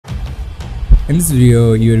in this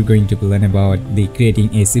video you're going to learn about the creating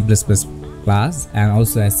a C++ class, and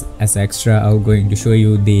also as extra I'm going to show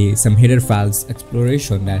you some header files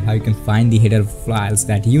exploration, that how you can find the header files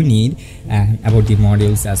that you need, and about the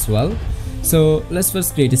modules as well. So let's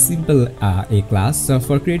first create a simple a class. So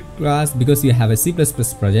for create class, because you have a C++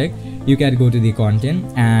 project, you can go to the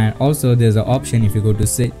content, and also there's an option. If you go to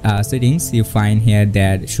settings, you find here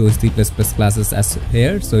that shows C++ classes as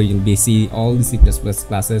here, so you'll be see all the C++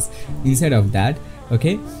 classes inside of that.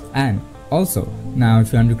 Okay, and also now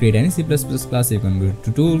if you want to create any C++ class, you can go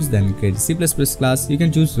to tools, then create a C++ class. You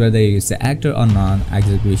can choose whether you use the actor or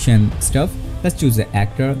non-execution stuff. Let's choose the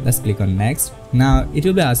actor. Let's click on next. Now it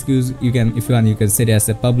will be ask you, if you want, you can set it as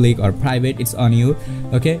a public or private. It's on you.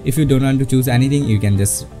 Okay, if you don't want to choose anything, you can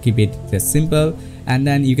just keep it just simple, and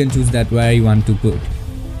then you can choose that where you want to put.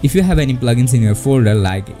 If you have any plugins in your folder,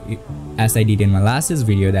 like as I did in my last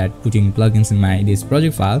video, that putting plugins in this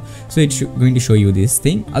project file, so it's going to show you this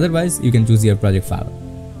thing. Otherwise you can choose your project file,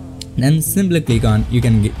 then simply click on, you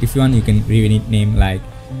can if you want, you can rename like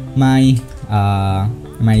my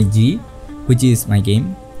G, which is my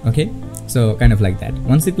game. Okay, so kind of like that.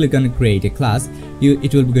 Once you click on create a class,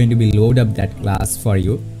 it will be going to be load up that class for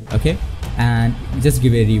you. Okay, and just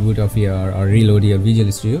give a reboot of your or reload your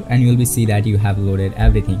Visual Studio, and you will be see that you have loaded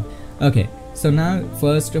everything. Okay, so now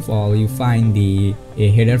first of all you find a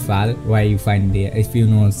header file, where you find if you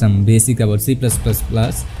know some basic about C++,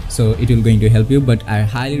 so it will going to help you, but I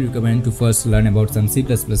highly recommend to first learn about some C++,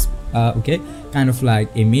 okay, kind of like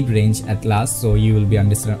a mid-range at last, so you will be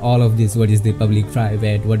understand all of this. What is the public,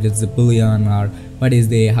 private, what is the boolean, or what is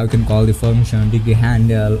the how you can call the function, degree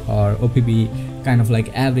handle, or OPB, kind of like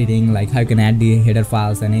everything, like how you can add the header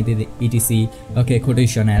files and etc. Okay,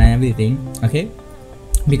 quotation and everything. Okay,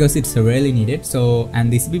 because it's really needed. So,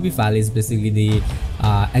 and the CPP file is basically the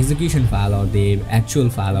execution file or the actual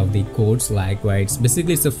file of the codes, like where it's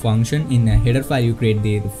basically it's a function. In a header file you create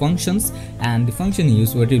the functions, and the function you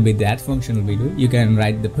use, what will be that function will be do, you can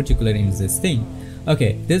write the particular in this thing.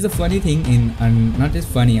 Okay, there's a funny thing in not as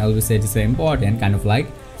funny, I will say it's important, kind of like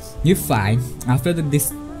you find after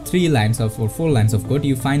this 3 lines of or 4 lines of code,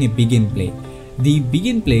 you find a begin play. The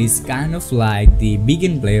begin play is kind of like the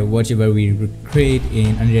begin play whatever we create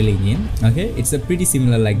in Unreal Engine. Okay, it's a pretty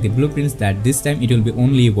similar like the blueprints, that this time it will be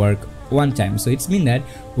only work one time. So it's mean that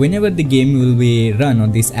whenever the game will be run or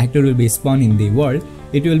this actor will be spawned in the world,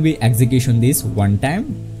 it will be execution this one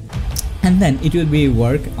time, and then it will be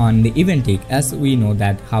work on the event tick. As we know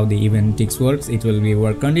that how the event ticks works, it will be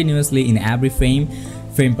work continuously in every frame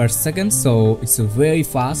per second, so it's very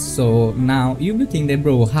fast. So now you will think that,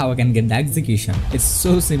 bro, how I can get the execution? It's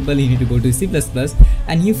so simple. You need to go to C++,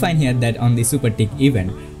 and you find here that on the super tick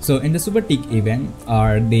event. So in the super tick event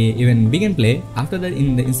or the event begin play, after that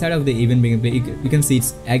in the inside of the event begin play, you can see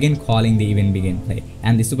it's again calling the event begin play,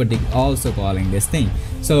 and the super tick also calling this thing.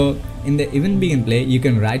 So in the event begin play, you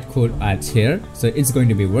can write code at here, so it's going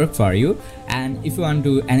to be work for you. And if you want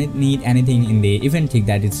to need anything in the event tick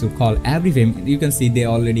that it's to call every frame, you can see they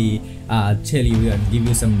already tell you and give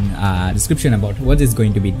you some description about what is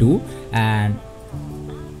going to be do, and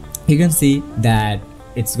you can see that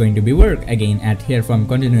it's going to be work again at here from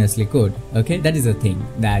continuously code. Okay, that is a thing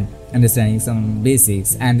that understanding some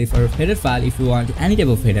basics. And if for header file, if you want any type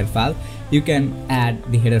of header file, you can add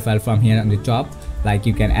the header file from here on the top. Like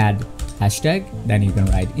you can add hashtag, then you can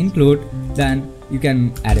write include, then you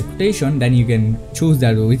can add a quotation, then you can choose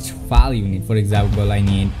that which file you need. For example, I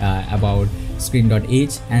need about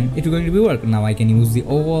screen.h, and it's going to be work. Now I can use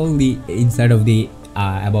all the inside of the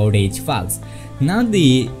about h files. Now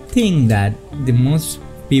the thing that the most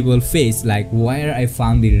people face, like where I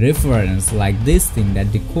found the reference, like this thing,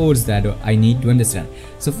 that the codes that I need to understand.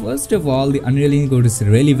 So first of all, the Unreal Engine code is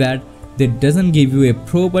really bad. They doesn't give you a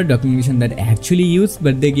proper documentation that actually use,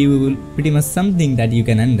 but they give you pretty much something that you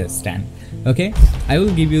can understand. Okay, I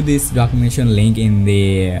will give you this documentation link in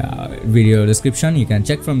the video description. You can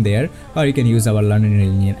check from there, or you can use our Learn Unreal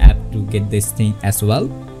Engine app to get this thing as well.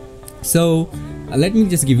 So let me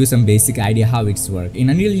just give you some basic idea how it's work in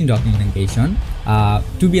Unreal Engine documentation.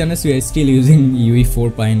 To be honest, we are still using UE 4.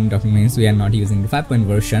 documents. We are not using the 5.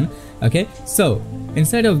 version. Okay, so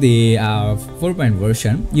inside of the 4.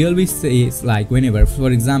 version, you will be see like whenever, for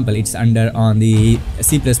example, it's under on the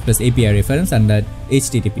C++ API reference under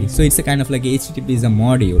HTTP. So it's a kind of like HTTP is a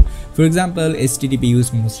module. For example, HTTP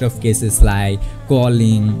used most of cases like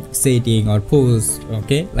calling, setting, or post.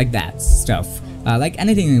 Okay, like that stuff. Like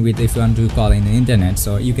anything with if you want to call in the internet,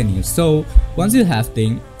 so you can use. So once you have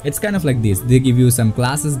thing, it's kind of like this. They give you some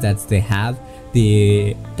classes that they have,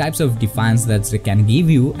 the types of defines that it can give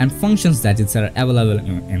you and functions that are available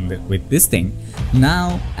with this thing.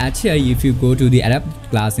 Now at here, if you go to the adapted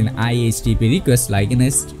class in HTTP request, like in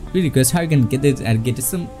HTTP request, how you can get it and get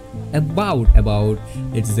some about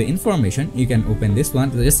it's the information. You can open this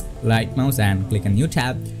one, just right mouse and click a new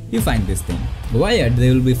tab, you find this thing. Wired,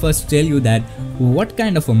 they will be first tell you that what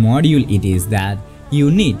kind of a module it is that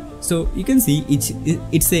you need. So you can see it's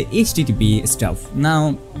a HTTP stuff.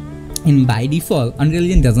 Now in by default, Unreal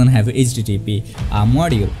Engine doesn't have a HTTP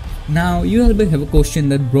module. Now you will have a question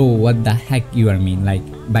that, bro, what the heck you are mean? Like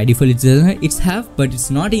by default it doesn't, it's have, but it's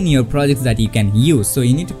not in your projects that you can use. So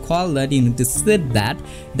you need to call that, you need to set that,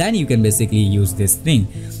 then you can basically use this thing.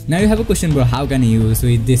 Now you have a question, bro, how can you use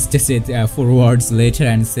with this? Just say 4 words later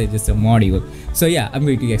and say just a module. So yeah, I'm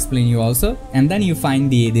going to explain you also. And then you find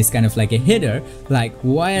this kind of like a header, like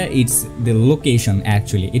where it's the location.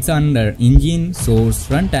 Actually it's under engine, source,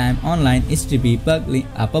 runtime, online, HTTP,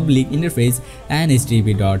 public interface, and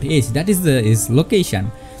HTTP.h. that is the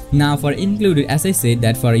location. Now for included, as I said,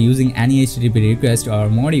 that for using any HTTP request or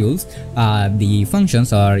modules, the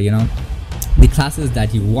functions or the classes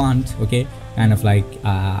that you want, okay, kind of like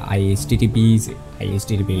HTTP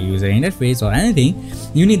user interface or anything,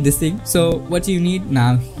 you need this thing. So what you need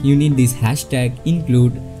now, you need this hashtag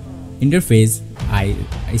include interface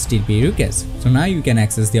HTTP request. So now you can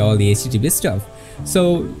access all the HTTP stuff.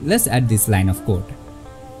 So let's add this line of code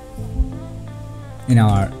in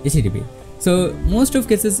our HTTP. So most of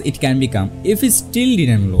cases it can become, if it still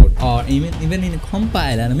didn't load, or even in a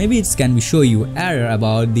compiler, maybe it can be show you error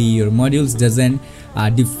about your modules doesn't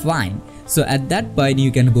define. So at that point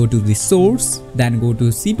you can go to the source, then go to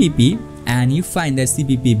CPP, and you find that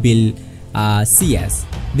CPP build CS.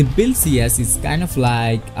 The build CS is kind of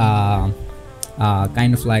like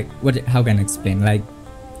what, how can I explain, like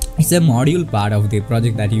it's a module part of the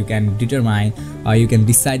project that you can determine, or you can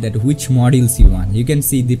decide that which modules you want. You can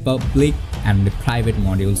see the public and the private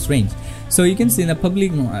modules range. So you can see in the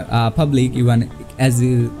public you want, as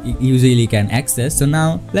you usually can access. So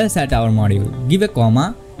now let's add our module, give a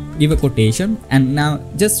comma, give a quotation, and now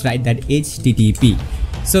just write that HTTP.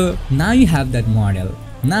 So now you have that module.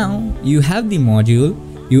 Now you have the module,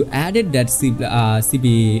 you added that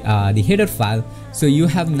the header file, so you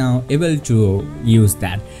have now able to use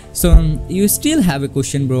that. So you still have a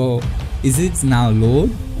question, bro, is it now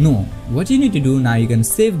load? No. What you need to do now, you can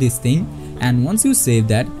save this thing, and once you save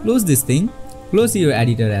that, close this thing, close your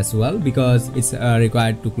editor as well, because it's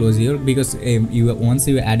required to close your, because once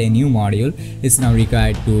you add a new module, it's now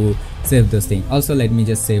required to save this thing. Also let me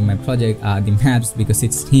just save my project, the maps, because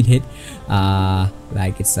it's needed,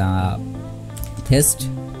 like it's test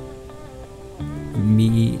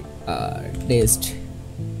me test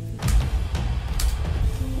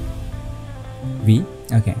v.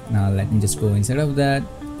 Okay, now let me just go inside of that,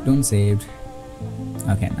 don't save.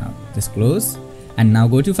 Okay, now just close, and now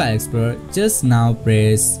go to File Explorer, just now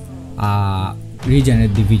press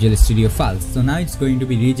regenerate the Visual Studio files. So now it's going to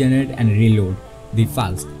be regenerate and reload the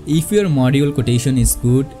files. If your module quotation is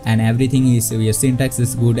good and everything is, your syntax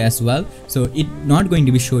is good as well, so it's not going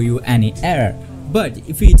to be show you any error. But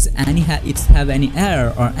if it's have any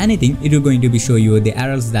error or anything, it is going to be show you the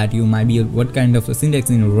errors that you might be, what kind of a syntax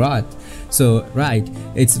in rot. So right,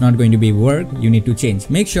 it's not going to be work, you need to change.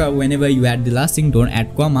 Make sure whenever you add the last thing, don't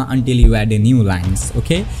add comma until you add the new lines.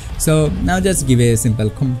 Okay, so now just give a simple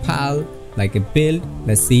compile, like a build.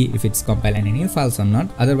 Let's see if it's compiled any new files or not.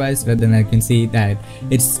 Otherwise, rather than I can see that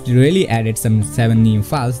it's really added some 7 new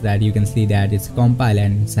files, that you can see that it's compiled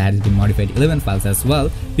and it has been modified 11 files as well,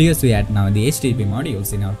 because we add now the HTTP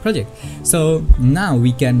modules in our project. So now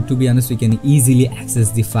we can, to be honest, we can easily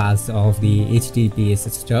access the files of the HTTP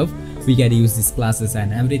stuff. We can use these classes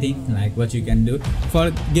and everything, like what you can do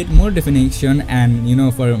for get more definition,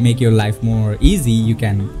 and for make your life more easy, you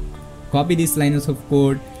can copy these lines of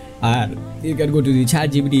code. You can go to the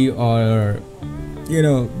ChatGPT or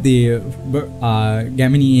the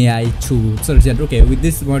Gemini AI to search that, okay, with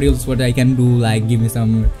these modules what I can do, like give me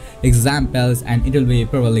some examples, and it will be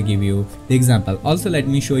probably give you the example. Also let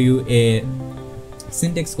me show you a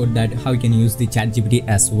syntax code that how you can use the ChatGPT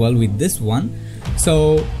as well with this one.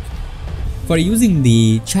 So for using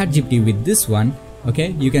the ChatGPT with this one,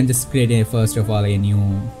 okay, you can just create first of all a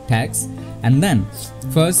new text, and then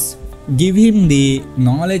first give him the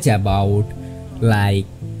knowledge about like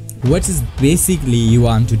what is basically you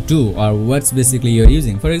want to do, or what's basically you're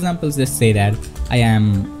using. For example, let's say that I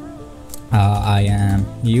am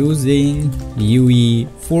using UE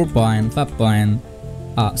 4.5.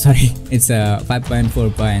 Sorry, it's a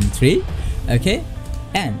 5.4.3. okay,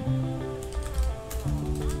 and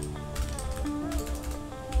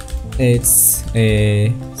it's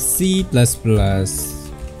a C++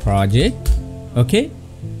 project. Okay,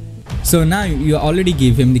 so now you already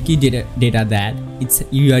give him the key data that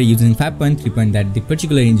you are using 5.3. That the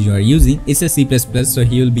particular engine you are using is a C++, so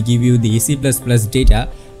he will be give you the C++ data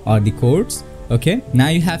or the codes. Okay, now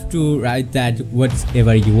you have to write that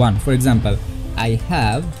whatever you want. For example, I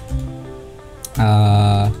have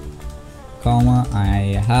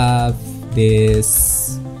I have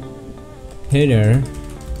this header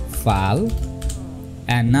file,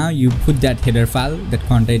 and now you put that header file that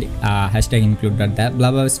contain hashtag include that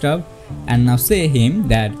blah blah stuff, and now say him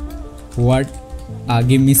that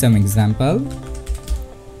give me some example.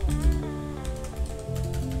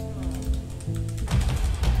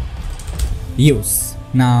 Use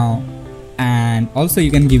now, and also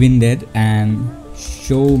you can give in that and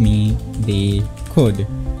show me the code.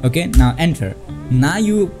 Okay, now enter. Now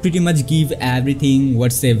you pretty much give everything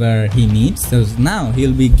whatsoever he needs. So now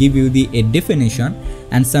he'll be give you a definition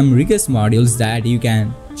and some request modules that you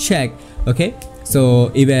can check. Okay,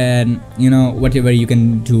 so even whatever you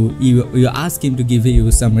can do, you ask him to give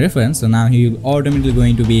you some reference, so now he will automatically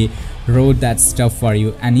going to be wrote that stuff for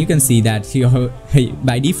you. And you can see that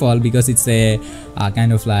by default, because it's a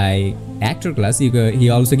kind of like actor class, he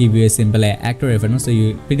also give you a simple actor reference, so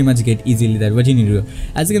you pretty much get easily that what you need to do.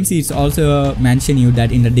 As you can see, it's also mention you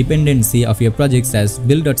that in the dependency of your project as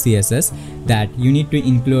build.css that you need to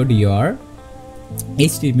include your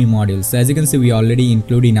HTTP modules. So as you can see, we already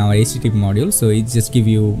include in our HTTP module, so it just give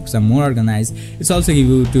you some more organized. It's also give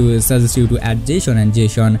you to suggest you to add JSON and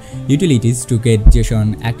JSON utilities to get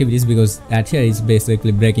JSON activities, because that here is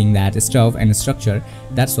basically breaking that stuff and structure.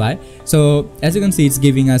 That's why. So as you can see, it's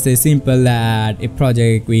giving us a simple a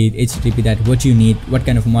project with HTTP that what you need, what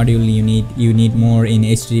kind of module you need. You need more in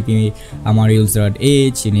HTTP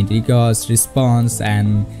modules.h, you need request, response,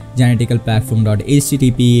 and genetical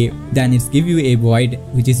platform.http. Then it's give you a void,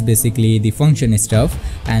 which is basically the function stuff,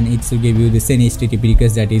 and it will give you the send HTTP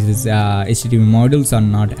request, that is HTTP modules or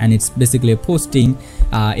not, and it's basically posting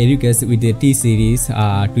a request with the T series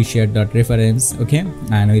to shared.reference. Okay,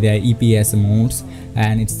 and with the EPS modes,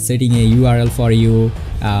 and it's setting a URL for you,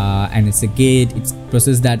 and it's a gate. It's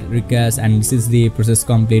process that request, and this is the process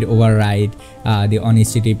complete override the on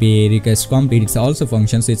HTTP request complete. It's also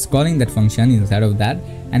function, so it's calling that function inside of that,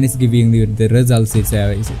 and it's giving you the results. It's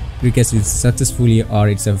a request is successfully or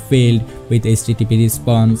it's a failed with HTTP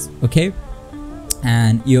response. Okay,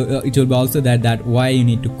 and it will be also that why you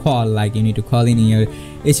need to call, like you need to call in your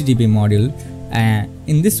HTTP module. And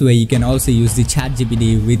in this way you can also use the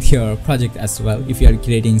ChatGPT with your project as well if you are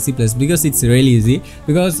creating C++, because it's really easy,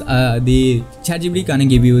 because the ChatGPT can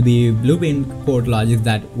give you the blueprint code logic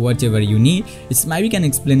that whatever you need. It's maybe can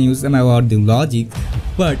explain you some about the logic,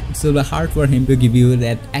 but it's a little hard for him to give you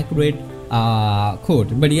that accurate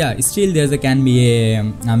code. But yeah, still can be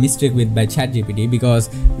a mistake with by ChatGPT, because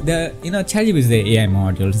the ChatGPT is the AI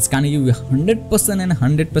module. It's gonna give you 100% and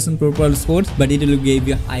 100% proper scores, but it will give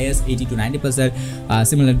you highest 80 to 90%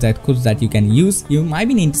 similar that codes that you can use. You might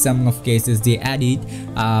be in some of cases they add it,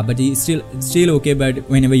 but it's still okay. But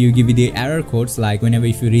whenever you give it the error codes, like whenever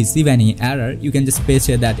if you receive any error, you can just paste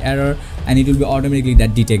here that error, and it will be automatically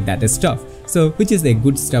that detect that stuff. So which is a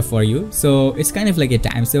good stuff for you. So it's kind of like a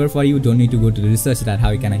time saver for you. Don't need to go to the research that how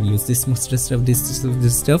you can use this stuff,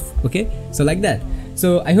 this stuff. Okay, so like that.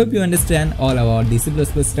 So I hope you understand all about the C++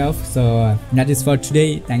 stuff. So that is for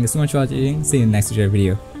today. Thank you so much for watching. See you in the next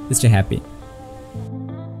video. Stay happy.